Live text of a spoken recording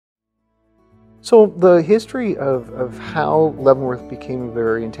So the history of how Leavenworth became a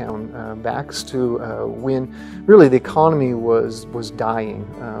Bavarian town backs to when really the economy was dying.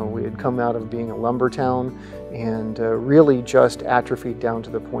 We had come out of being a lumber town and really just atrophied down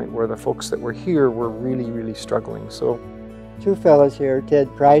to the point where the folks that were here were really struggling. So two fellows here,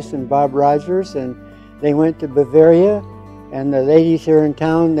 Ted Price and Bob Rogers, and they went to Bavaria, and the ladies here in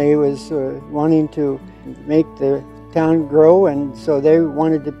town, they was wanting to make the town grow, and so they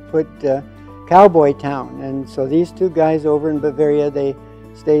wanted to put cowboy town. And so these two guys over in Bavaria, they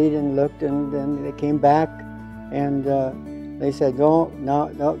stayed and looked, and then they came back and they said,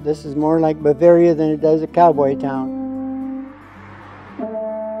 no, this is more like Bavaria than it does a cowboy town.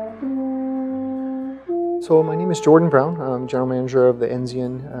 So my name is Jordan Brown. I'm general manager of the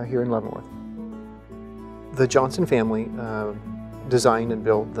Enzian Inn here in Leavenworth. The Johnson family designed and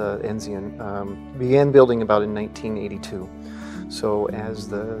built the Enzian Inn, began building about in 1982. So as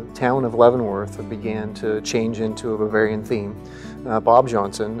the town of Leavenworth began to change into a Bavarian theme, Bob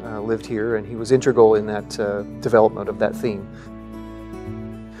Johnson lived here, and he was integral in that development of that theme.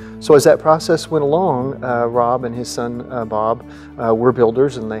 So as that process went along, Rob and his son Bob were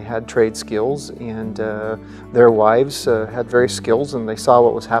builders, and they had trade skills, and their wives had various skills, and they saw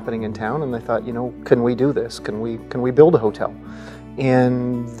what was happening in town, and they thought, you know, can we do this? Can we build a hotel?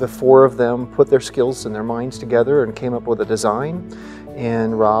 And the four of them put their skills and their minds together and came up with a design,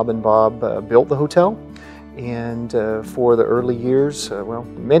 and Rob and Bob built the hotel. And for the early years, well,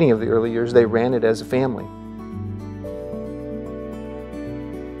 many of the early years, they ran it as a family.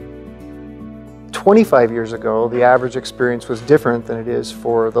 25 years ago, the average experience was different than it is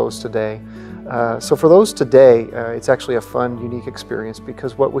for those today. So for those today, it's actually a fun, unique experience,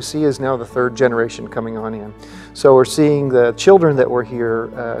 because what we see is now the third generation coming on in. So we're seeing the children that were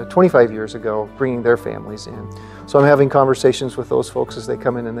here 25 years ago bringing their families in. So I'm having conversations with those folks as they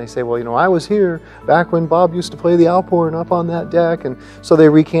come in, and they say, well, you know, I was here back when Bob used to play the Alphorn up on that deck, and so they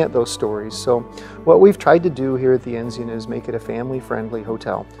recant those stories. So what we've tried to do here at the Enzian is make it a family-friendly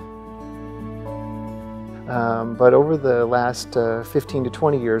hotel. But over the last 15 to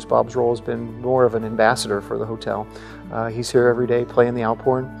 20 years, Bob's role has been more of an ambassador for the hotel. He's here every day playing the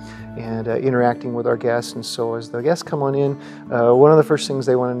Alphorn and interacting with our guests. And so as the guests come on in, one of the first things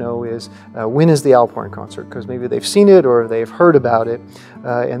they want to know is, when is the Alphorn concert? Because maybe they've seen it or they've heard about it.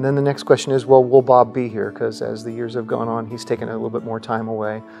 And then the next question is, well, will Bob be here? Because as the years have gone on, he's taken a little bit more time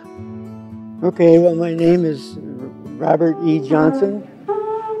away. Okay, well, my name is Robert E. Johnson.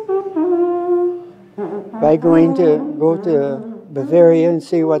 By go to Bavaria and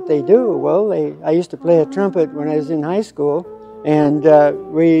see what they do. Well, I used to play a trumpet when I was in high school, and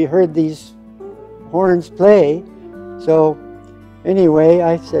we heard these horns play. So anyway,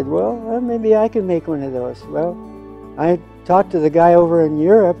 I said, well, maybe I can make one of those. Well, I talked to the guy over in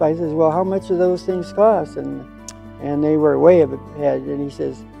Europe. I said, well, how much do those things cost? And they were way ahead. And he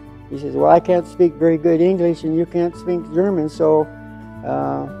says, well, I can't speak very good English, and you can't speak German, so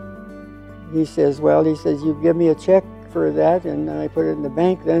he says, you give me a check for that, and I put it in the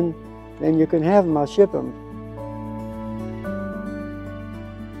bank, then you can have them, I'll ship them.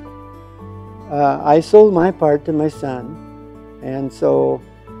 I sold my part to my son, and so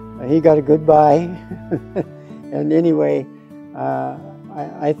he got a good buy. And anyway,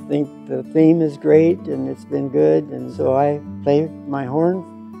 I think the theme is great, and it's been good, and so I play my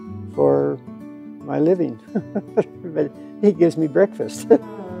horn for my living. But he gives me breakfast.